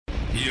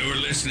You're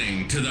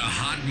listening to the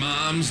Hot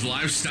Moms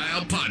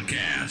Lifestyle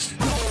Podcast.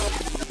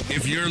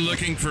 If you're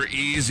looking for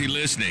easy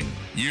listening,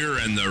 you're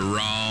in the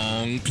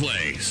wrong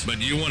place. But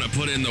you want to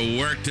put in the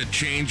work to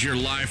change your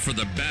life for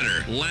the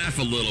better, laugh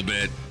a little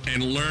bit,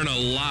 and learn a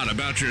lot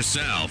about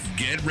yourself.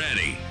 Get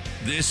ready.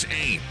 This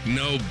ain't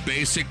no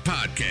basic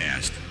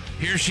podcast.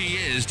 Here she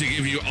is to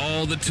give you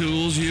all the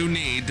tools you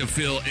need to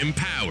feel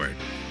empowered,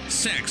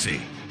 sexy,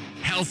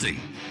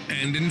 healthy,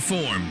 and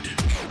informed.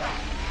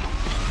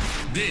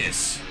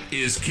 This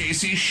is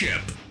Casey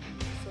Ship.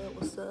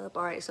 What's up?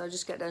 All right, so I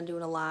just got done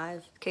doing a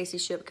live. Casey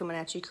Ship coming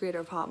at you, creator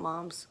of Hot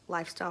Moms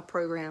Lifestyle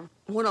Program.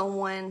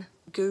 One-on-one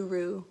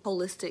guru,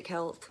 holistic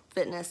health,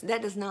 fitness.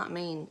 That does not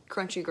mean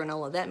crunchy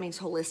granola. That means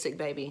holistic,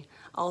 baby.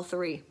 All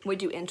three. We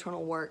do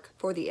internal work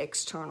for the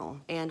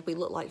external. And we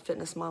look like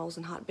fitness models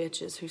and hot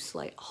bitches who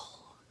slay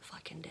all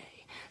fucking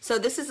day. So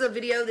this is a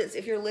video that's,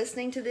 if you're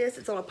listening to this,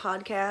 it's on a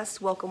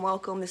podcast. Welcome,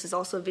 welcome. This is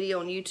also a video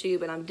on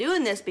YouTube. And I'm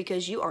doing this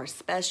because you are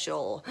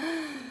special.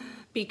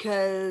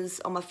 Because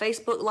on my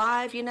Facebook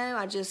Live,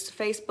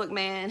 Facebook,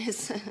 man,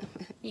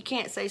 you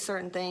can't say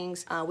certain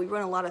things. We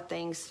run a lot of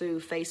things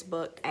through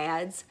Facebook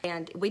ads,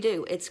 and we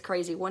do. It's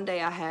crazy. One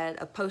day I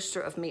had a poster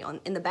of me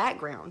in the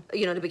background, the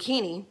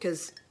bikini,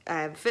 because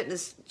I have a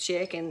fitness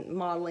chick and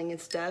modeling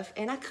and stuff,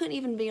 and I couldn't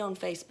even be on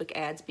Facebook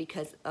ads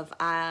because of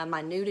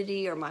my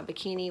nudity or my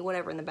bikini,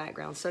 whatever in the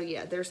background. So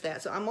yeah, there's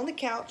that. So I'm on the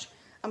couch.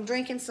 I'm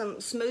drinking some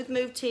Smooth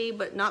Move tea,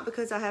 but not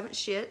because I haven't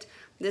shit.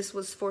 This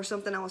was for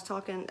something I was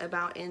talking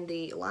about in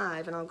the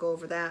live, and I'll go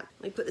over that.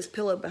 Let me put this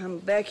pillow behind my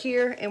back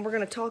here, and we're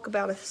going to talk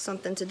about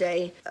something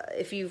today.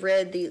 If you've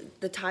read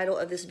the title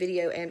of this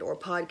video and or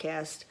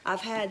podcast,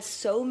 I've had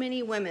so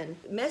many women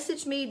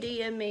message me,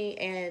 DM me,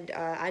 and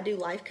I do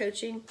life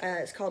coaching.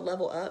 It's called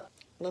Level Up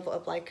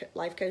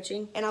life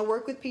coaching, and I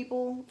work with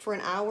people for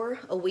an hour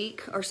a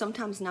week, or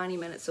sometimes 90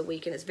 minutes a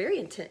week, and it's very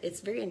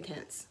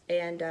intense.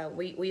 And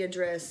we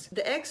address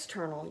the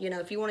external.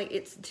 If you want to,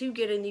 it's to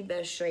get in the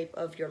best shape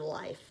of your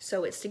life.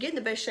 So it's to get in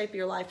the best shape of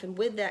your life, and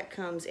with that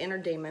comes inner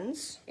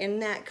demons,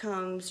 and that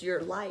comes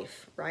your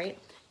life, right?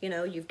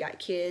 You've got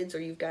kids or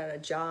you've got a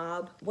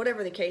job,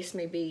 whatever the case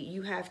may be,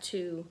 you have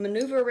to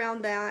maneuver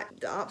around that,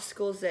 the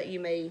obstacles that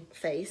you may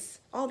face,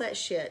 all that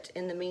shit.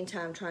 In the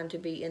meantime, trying to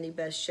be in the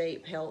best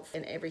shape, health,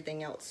 and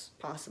everything else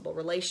possible.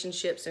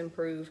 Relationships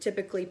improve.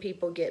 Typically,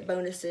 people get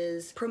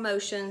bonuses,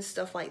 promotions,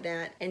 stuff like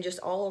that, and just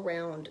all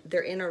around,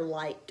 their inner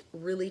light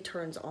really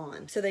turns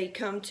on. So they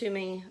come to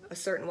me a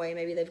certain way.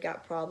 Maybe they've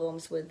got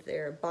problems with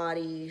their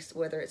bodies,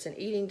 whether it's an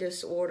eating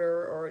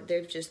disorder or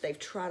they've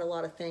tried a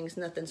lot of things,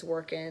 nothing's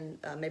working.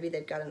 Maybe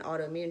they've got an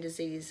autoimmune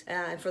disease.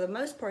 And for the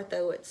most part,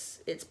 though,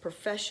 it's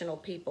professional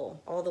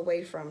people, all the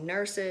way from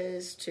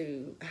nurses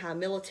to high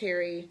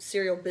military,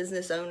 serial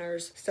business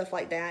owners, stuff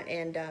like that.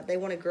 And they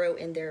want to grow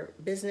in their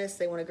business,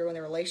 they want to grow in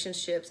their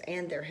relationships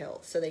and their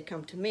health. So they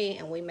come to me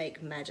and we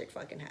make magic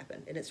fucking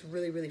happen. And it's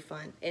really, really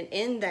fun. And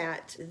in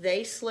that,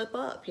 they slip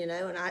up, and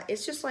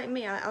it's just like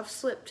me. I've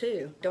slipped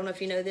too. Don't know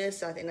if you know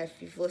this. I think if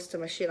you've listened to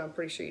my shit, I'm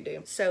pretty sure you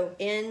do. So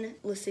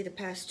the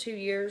past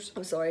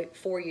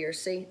 4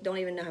 years. See, don't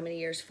even know how many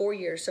years. 4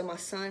 years. So my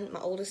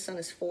oldest son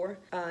is 4,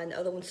 and the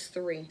other one's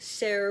 3.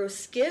 So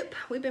Skip,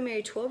 we've been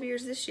married 12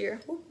 years this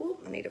year. Whoop,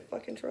 whoop. I need a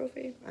fucking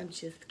trophy. I'm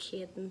just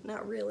kidding.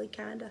 Not really,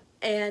 kinda.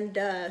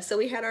 And so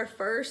we had our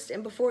first,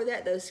 and before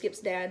that, though, Skip's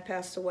dad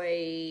passed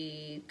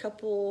away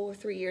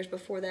 3 years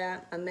before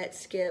that. I met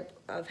Skip.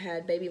 I've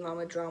had baby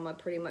mama drama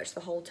pretty much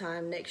the whole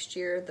time. Next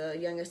year, the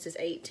youngest is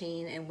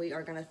 18, and we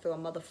are going to throw a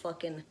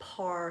motherfucking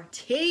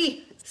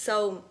party.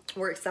 So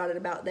we're excited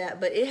about that,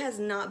 but it has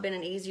not been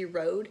an easy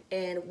road,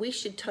 and we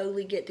should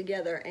totally get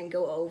together and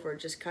go over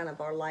just kind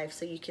of our life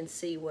so you can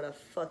see what a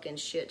fucking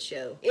shit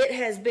show it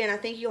has been. I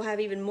think you'll have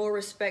even more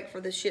respect for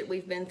the shit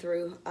we've been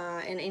through,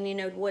 and you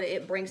know what,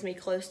 it brings me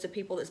close to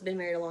people that's been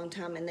married a long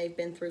time, and they've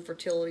been through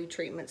fertility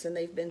treatments, and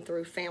they've been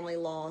through family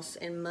loss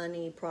and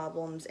money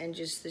problems and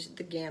just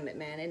the gamut,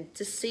 man. And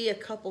to see a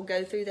couple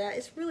go through that,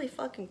 it's really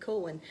fucking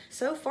cool. And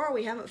so far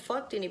we haven't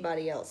fucked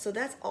anybody else, so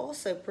that's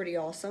also pretty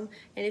awesome.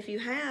 And if you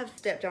have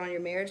stepped out on your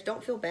marriage,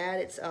 don't feel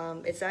bad.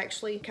 It's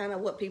actually kind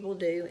of what people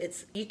do.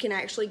 You can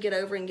actually get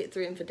over and get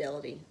through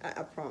infidelity,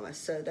 I promise.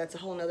 So that's a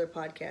whole nother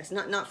podcast.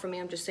 Not from me,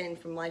 I'm just saying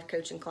from life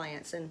coaching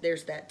clients, and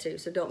there's that too.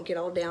 So don't get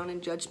all down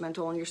and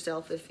judgmental on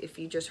yourself if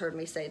you just heard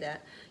me say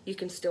that. You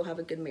can still have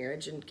a good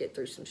marriage and get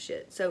through some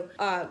shit. So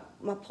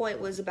my point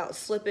was about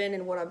slipping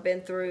and what I've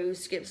been through.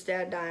 Skip's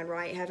dad dying,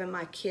 right? Having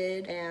my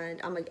kid,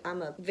 and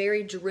I'm a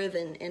very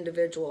driven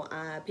individual.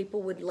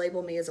 People would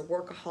label me as a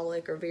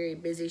workaholic or very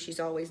busy. She's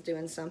always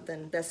doing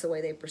something. That's the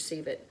way they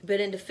perceive it.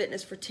 Been into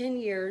fitness for 10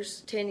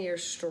 years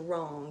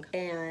strong,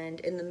 and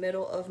in the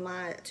middle of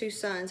my 2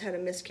 sons, had a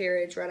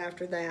miscarriage right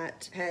after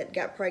that,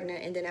 got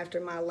pregnant, and then after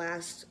my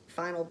last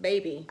final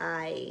baby,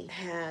 I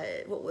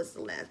had, what was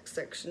the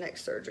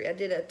next surgery? I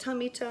did a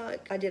tummy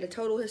tuck, I did a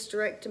total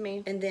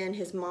hysterectomy, and then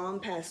his mom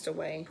passed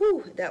away.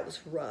 Whew, that was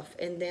rough.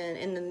 And then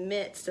in the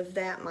midst of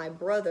that, my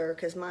brother,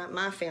 because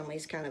my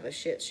family's kind of a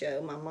shit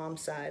show, my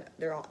mom's side,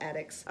 they're all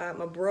addicts.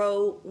 My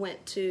bro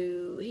went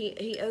to,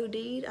 he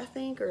OD'd, I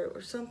think,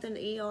 or something,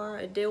 ER,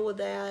 I deal with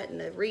that, and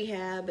the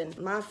rehab, and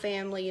my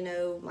family, you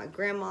know, my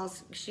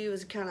grandma's, she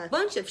was kind of a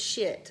bunch of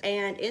shit.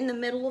 And in the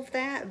middle of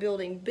that,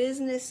 building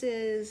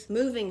businesses,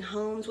 moving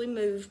homes, we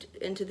moved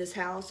into this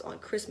house on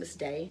Christmas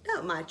Day.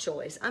 Not my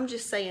choice. I'm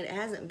just saying it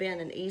hasn't been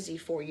an easy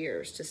 4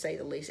 years, to say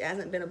the least. It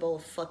hasn't been a bowl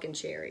of fucking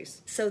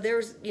cherries. So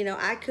there's, you know,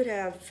 I could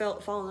have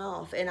fallen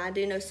off, and I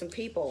do know some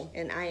people,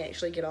 and I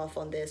actually get off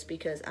on this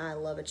because I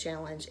love a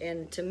challenge.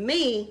 And to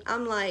me,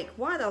 I'm like,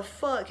 why the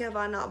fuck have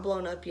I not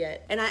blown up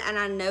yet? And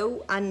I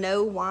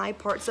know why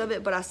parts of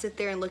it, but I sit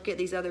there and look at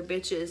these other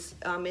bitches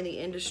in the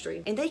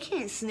industry, and they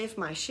can't sniff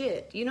my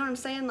shit. You know what I'm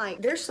saying?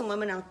 Like, there's some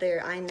women out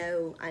there, I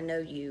know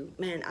you,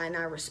 man, and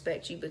I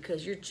respect you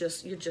because you're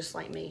just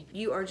like me.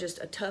 You are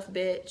just a tough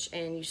bitch,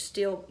 and you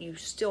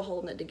still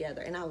holding it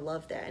together, and I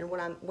love that. And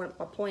what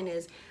my point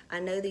is, I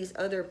know these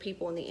other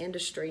people in the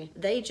industry,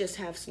 they just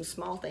have some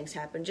small things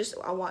happen. Just,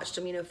 I watched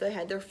them, you know, if they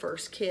had their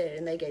first kid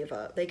and they gave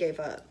up.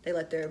 They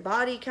let their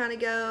body kind of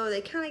go.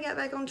 They kind of got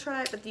back on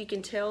track, but you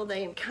can tell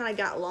they kind of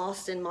got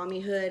lost in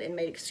mommyhood and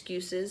made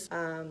excuses.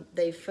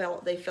 They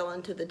fell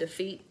into the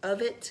defeat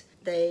of it.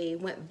 They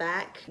went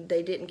back.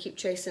 They didn't keep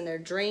chasing their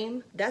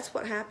dream. That's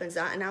what happens.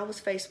 I was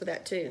faced with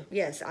that too.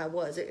 Yes, I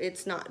was.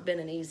 It's not been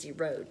an easy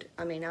road.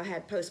 I mean, I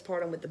had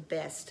postpartum with the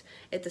best.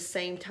 At the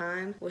same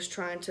time, was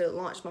trying to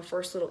launch my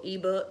first little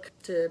ebook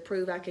to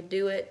prove I could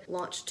do it.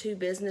 Launched 2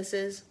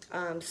 businesses.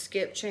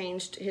 Skip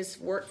changed his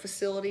work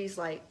facilities,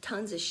 like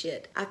tons of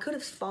shit. I could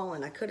have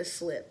fallen. I could have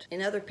slipped.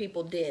 And other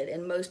people did.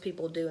 And most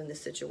people do in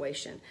this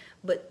situation.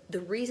 But the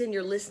reason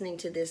you're listening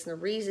to this and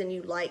the reason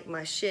you like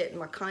my shit and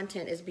my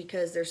content is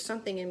because there's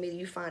something in me that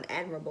you find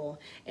admirable.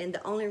 And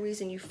the only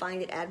reason you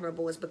find it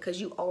admirable is because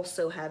you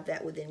also have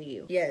that within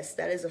you. Yes,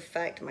 that is a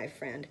fact, my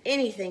friend.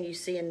 Anything you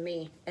see in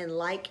me and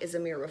like is a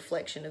mere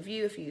reflection of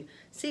you. If you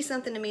see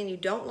something in me and you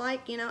don't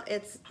like, you know,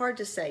 it's hard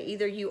to say.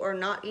 Either you are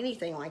not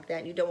anything like that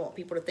and you don't want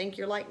people to think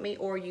you're like me,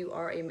 or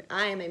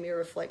I am a mere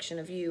reflection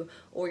of you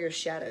or your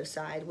shadow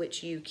side,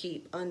 which you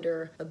keep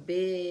under a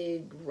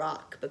big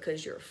rock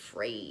because you're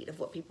afraid of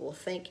what people will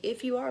think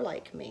if you are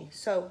like me.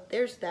 So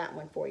there's that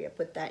one for you.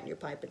 Put that in your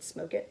pipe and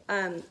smoke it.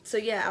 So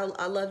yeah,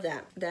 I love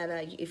that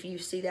if you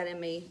see that in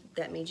me,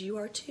 that means you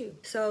are too.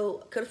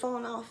 So could have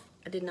fallen off.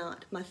 I did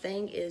not. My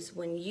thing is,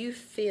 when you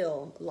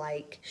feel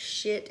like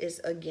shit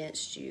is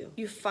against you,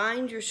 you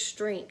find your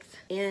strength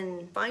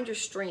in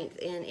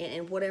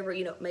whatever,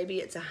 you know, maybe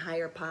it's a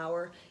higher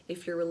power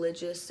if you're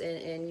religious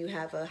and you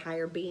have a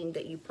higher being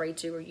that you pray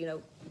to, or, you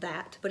know,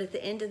 that. But at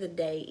the end of the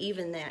day,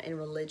 even that in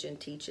religion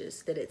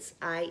teaches that it's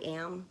I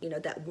am, you know,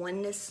 that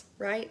oneness,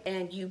 right?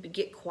 And you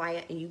get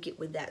quiet and you get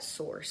with that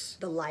source,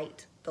 the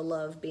light, the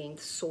love being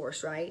the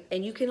source, right?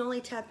 And you can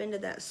only tap into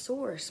that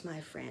source, my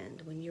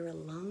friend, when you're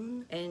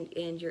alone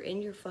and you're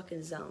in your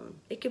fucking zone.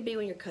 It could be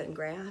when you're cutting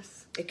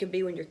grass. It could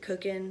be when you're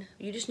cooking.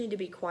 You just need to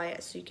be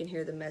quiet so you can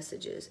hear the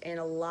messages. And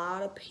a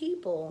lot of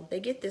people,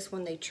 they get this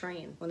when they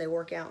train, when they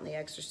work out and they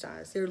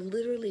exercise. They're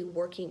literally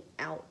working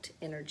out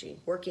energy,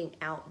 working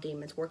out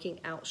demons, working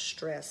out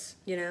stress,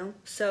 you know?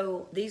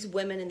 So these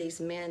women and these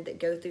men that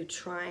go through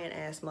trying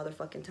ass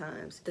motherfucking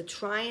times, the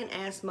trying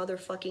ass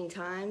motherfucking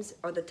times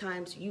are the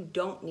times you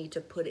don't need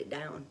to put it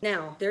down.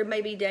 Now, there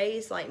may be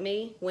days like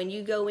me when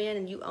you go in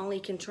and you only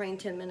can train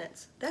 10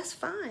 minutes. That's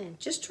fine.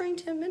 Just train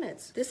 10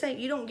 minutes. This ain't,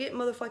 you don't get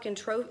motherfucking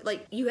trophy.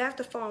 Like, you have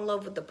to fall in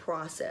love with the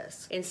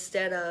process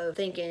instead of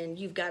thinking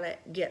you've got to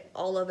get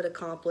all of it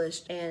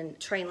accomplished and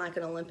train like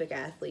an Olympic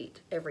athlete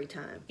every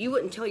time. You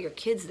wouldn't tell your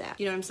kids that.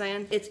 You know what I'm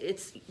saying?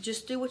 It's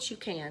just do what you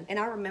can. And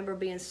I remember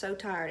being so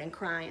tired and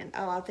crying.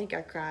 Oh, I think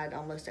I cried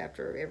almost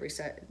after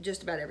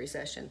just about every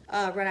session.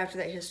 Right after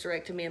that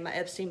hysterectomy, and my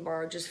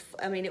Epstein-Barr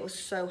it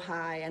was so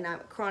high, and I'm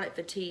chronic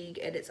fatigue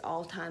at its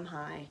all-time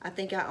high. I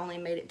think I only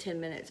made it 10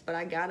 minutes, but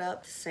I got up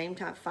at the same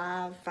time,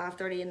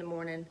 5:30 in the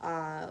morning,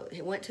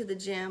 went to the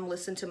gym,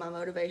 listened to my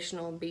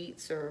motivational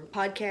beats or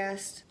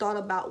podcast, thought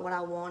about what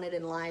I wanted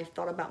in life,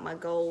 thought about my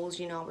goals.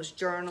 You know, I was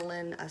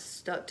journaling, I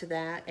stuck to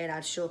that, and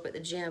I'd show up at the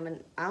gym,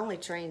 and I only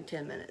trained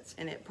 10 minutes,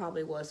 and it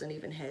probably wasn't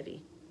even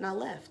heavy. And I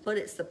left. But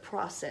it's the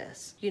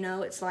process. You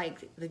know, it's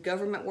like the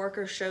government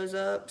worker shows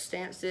up,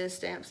 stamps this,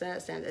 stamps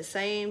that, stamps the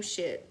same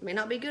shit. May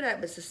not be good at it,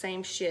 but it's the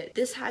same shit.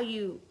 That's how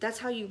you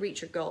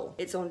reach your goal.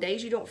 It's on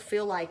days you don't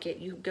feel like it.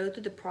 You go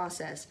through the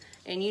process.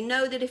 And you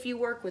know that if you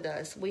work with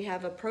us, we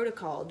have a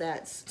protocol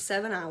that's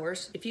 7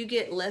 hours. If you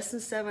get less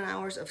than 7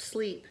 hours of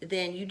sleep,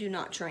 then you do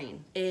not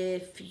train.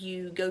 If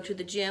you go to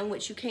the gym,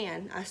 which you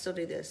can, I still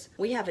do this.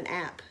 We have an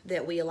app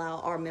that we allow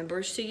our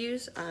members to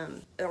use,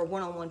 our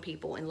one-on-one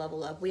people in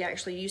Level Up. We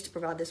actually used to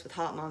provide this with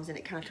Hot Moms, and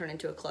it kind of turned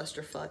into a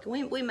clusterfuck.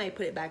 We may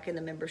put it back in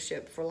the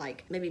membership for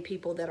like maybe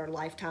people that are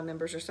lifetime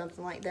members or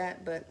something like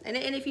that. But and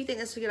if you think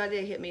that's a good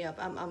idea, hit me up.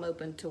 I'm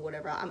open to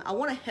whatever. I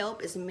want to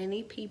help as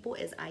many people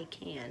as I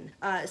can.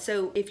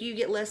 So if you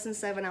get less than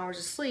 7 hours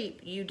of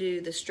sleep, you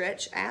do the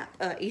Stretch app,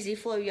 Easy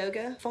Flow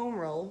Yoga, foam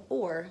roll,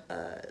 or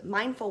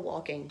mindful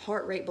walking,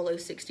 heart rate below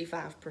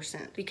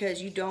 65%,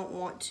 because you don't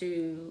want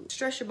to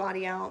stress your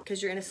body out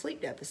because you're in a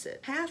sleep deficit.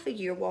 Half a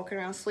year walking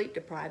around sleep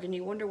deprived, and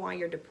you wonder why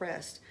you're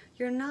depressed.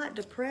 You're not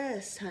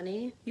depressed,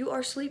 honey. You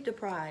are sleep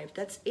deprived.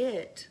 That's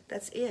it.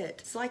 That's it.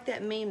 It's like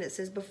that meme that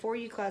says, before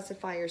you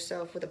classify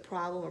yourself with a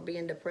problem or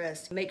being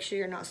depressed, make sure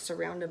you're not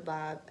surrounded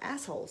by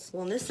assholes.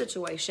 Well, in this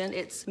situation,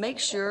 it's make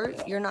sure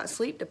you're not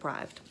sleep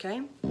deprived,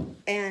 okay?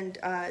 And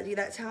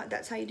that's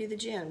how you do the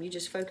gym. You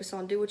just focus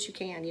on do what you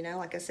can. You know,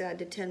 like I said, I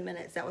did 10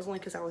 minutes. That was only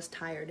because I was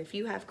tired. If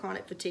you have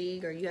chronic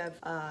fatigue or you have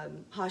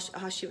not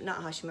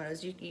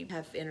Hashimoto's, you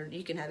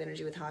can have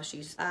energy with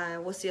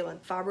Hashis. What's the other one?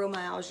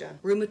 Fibromyalgia,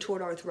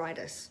 rheumatoid arthritis.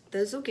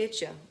 Those will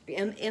get you.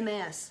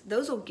 MS.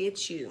 Those will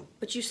get you.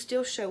 But you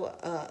still show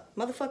up.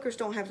 Motherfuckers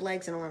don't have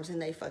legs and arms, and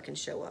they fucking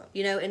show up.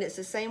 You know, and it's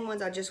the same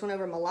ones I just went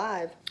over in my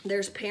live.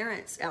 There's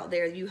parents out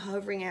there, you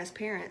hovering ass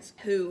parents,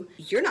 who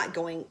you're not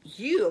going,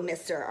 you,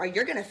 mister, or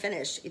you're going to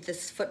finish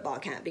this football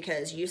camp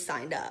because you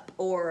signed up.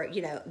 Or,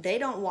 you know, they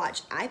don't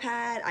watch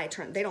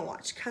iPad, they don't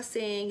watch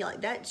cussing. Like,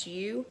 that's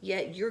you,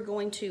 yet you're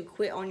going to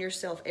quit on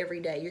yourself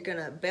every day. You're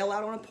going to bail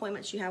out on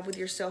appointments you have with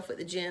yourself at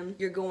the gym.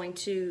 You're going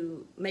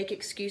to make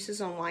excuses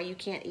on why you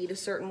can't eat a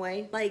certain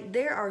way. Like,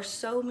 there are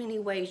so many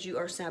ways you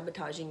are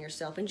sabotaging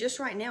yourself. And just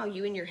right now,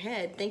 you in your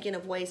head thinking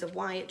of ways of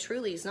why it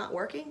truly is not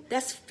working.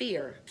 That's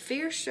fear.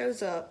 Fear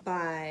shows up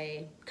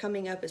by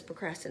coming up as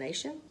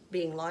procrastination,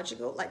 being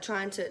logical, like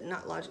trying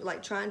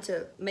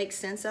to make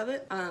sense of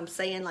it,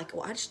 saying like,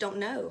 well, I just don't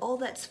know. All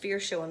that's fear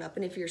showing up.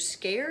 And if you're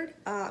scared,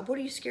 what are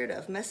you scared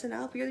of? Messing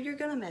up? You're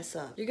gonna mess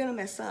up. You're gonna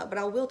mess up. But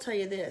I will tell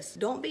you this,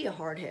 don't be a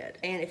hardhead.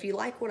 And if you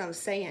like what I'm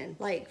saying,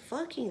 like,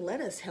 fucking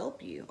let us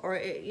help you. Or,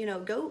 you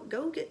know,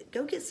 go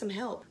get some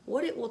help.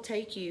 What it will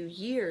take you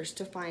years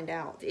to find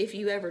out, if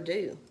you ever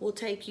do, will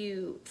take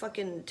you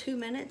fucking 2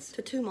 minutes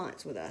to 2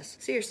 months with us.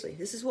 Seriously,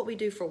 this is what we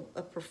do for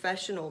a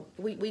professional.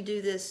 We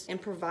do this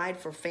and provide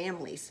for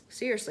families.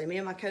 Seriously, me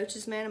and my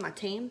coaches, man, and my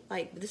team,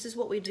 like, this is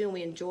what we do and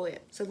we enjoy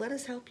it. So let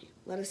us help you.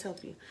 Let us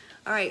help you.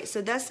 All right,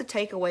 so that's the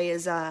takeaway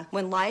is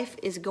when life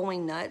is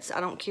going nuts, I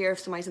don't care if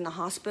somebody's in the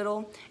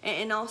hospital.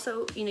 And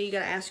also, you know, you got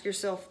to ask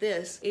yourself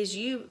this, is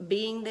you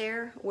being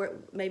there where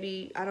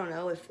maybe, I don't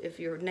know, if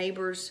your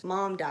neighbor's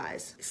mom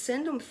dies,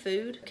 send them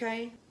food,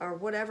 okay, or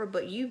whatever,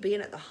 but you being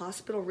at the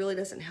hospital really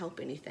doesn't help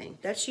anything.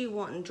 That's you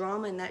wanting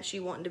drama, and that's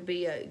you wanting to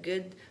be a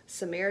good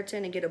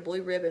Samaritan and get a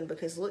blue ribbon,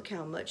 because look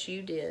how much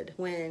you did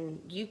when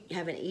you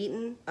haven't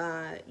eaten,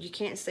 you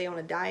can't stay on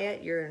a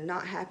diet, you're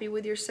not happy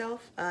with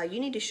yourself. You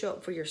need to show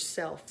up for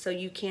yourself so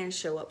you can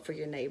show up for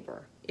your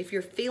neighbor. If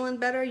you're feeling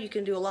better, you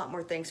can do a lot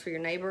more things for your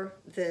neighbor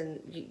than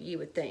you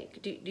would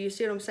think. Do you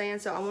see what I'm saying?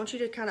 So I want you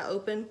to kind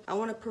of I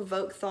want to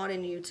provoke thought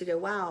in you to go,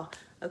 wow,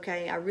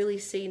 okay, I really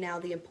see now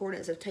the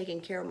importance of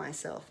taking care of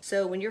myself.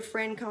 So when your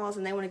friend calls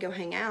and they want to go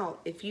hang out,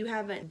 if you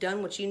haven't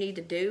done what you need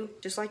to do,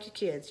 just like your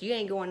kids, you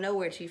ain't going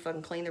nowhere till you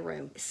fucking clean the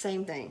room.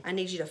 Same thing. I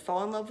need you to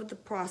fall in love with the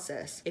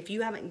process. If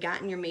you haven't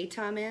gotten your me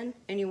time in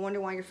and you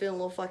wonder why you're feeling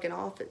a little fucking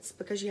off, it's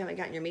because you haven't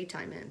gotten your me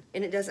time in.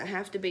 And it doesn't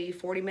have to be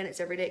 40 minutes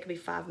every day. It could be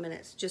 5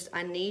 minutes. Just,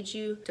 I need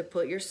you to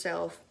put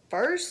yourself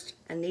first.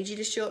 I need you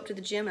to show up to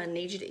the gym. And I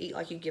need you to eat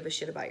like you give a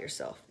shit about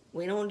yourself.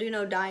 We don't do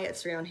no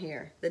diets around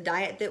here. The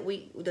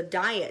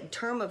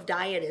term of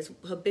diet is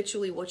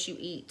habitually what you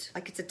eat.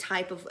 Like,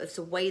 it's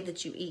a way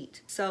that you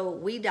eat. So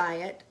we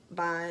diet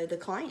by the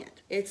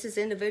client. It's as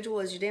individual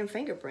as your damn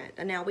fingerprint.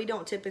 And now we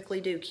don't typically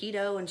do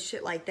keto and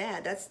shit like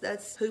that.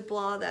 That's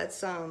hoopla,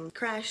 that's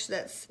crash,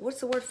 that's, what's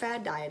the word,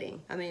 fad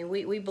dieting. I mean,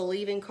 we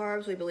believe in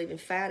carbs, we believe in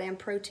fat and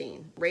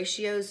protein.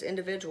 Ratios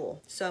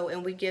individual. So,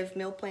 and we give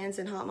meal plans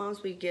in Hot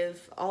Moms, we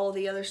give all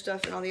the other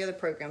stuff and all the other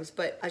programs.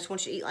 But I just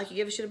want you to eat like you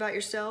give a shit about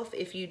yourself.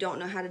 If you don't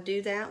know how to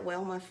do that,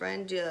 well, my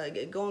friend,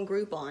 go on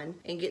Groupon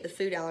and get the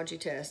food allergy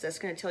test. That's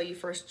going to tell you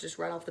first, just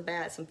right off the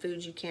bat, some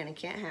foods you can and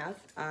can't have.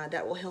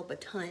 That will help a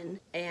ton.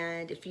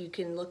 And if you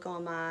can look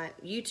on my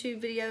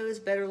YouTube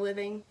videos, Better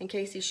Living and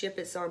Casey Ship,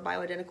 it's our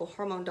bioidentical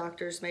hormone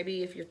doctors.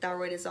 Maybe if your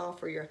thyroid is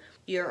off or your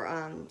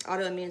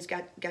autoimmune's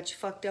got you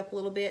fucked up a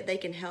little bit, they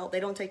can help. They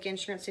don't take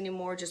insurance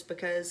anymore just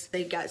because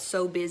they got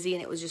so busy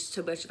and it was just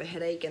too much of a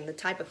headache. And the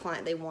type of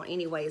client they want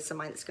anyway is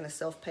somebody that's going to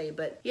self-pay.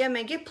 But yeah,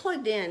 man, get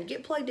plugged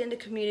into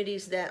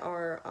communities that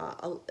are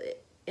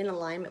in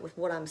alignment with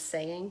what I'm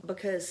saying,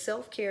 because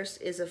self-care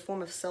is a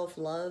form of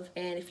self-love.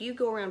 And if you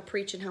go around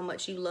preaching how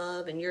much you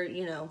love and you're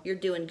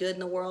doing good in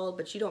the world,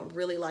 but you don't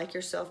really like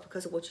yourself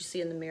because of what you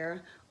see in the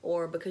mirror,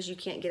 or because you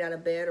can't get out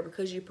of bed, or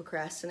because you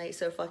procrastinate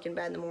so fucking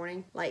bad in the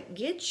morning. Like,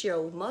 get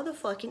your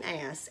motherfucking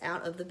ass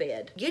out of the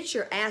bed. Get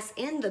your ass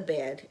in the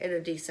bed at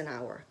a decent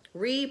hour.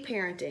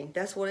 Reparenting,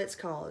 that's what it's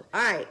called.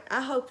 All right,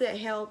 I hope that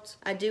helped.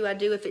 I do.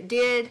 If it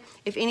did,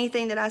 if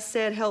anything that I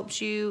said helped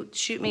you,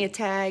 shoot me a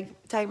tag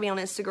me on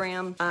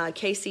Instagram,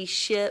 Casey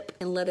Ship,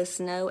 and let us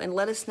know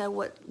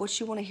what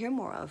you want to hear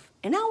more of,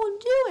 and I will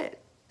do it.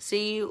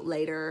 See you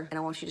later, and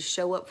I want you to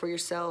show up for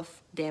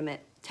yourself. Damn it,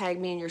 tag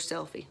me in your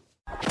selfie.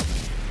 All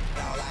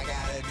I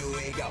gotta do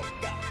is go,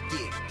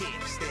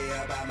 get,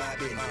 stay about my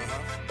business.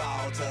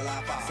 Ball till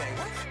I fall,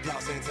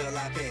 floss until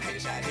I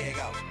finish. Here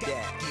go,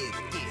 get,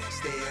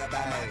 stay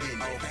about my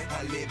business.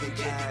 I live in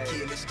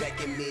killer,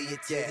 stacking million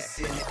to the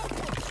ceiling.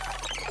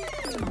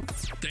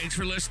 Thanks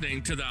for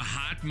listening to the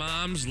Hot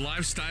Moms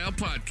Lifestyle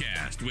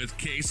Podcast with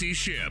Casey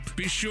Ship.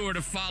 Be sure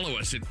to follow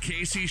us at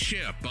Casey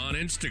Ship on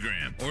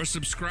Instagram or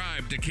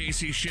subscribe to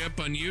Casey Ship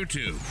on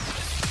YouTube.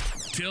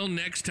 Till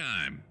next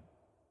time.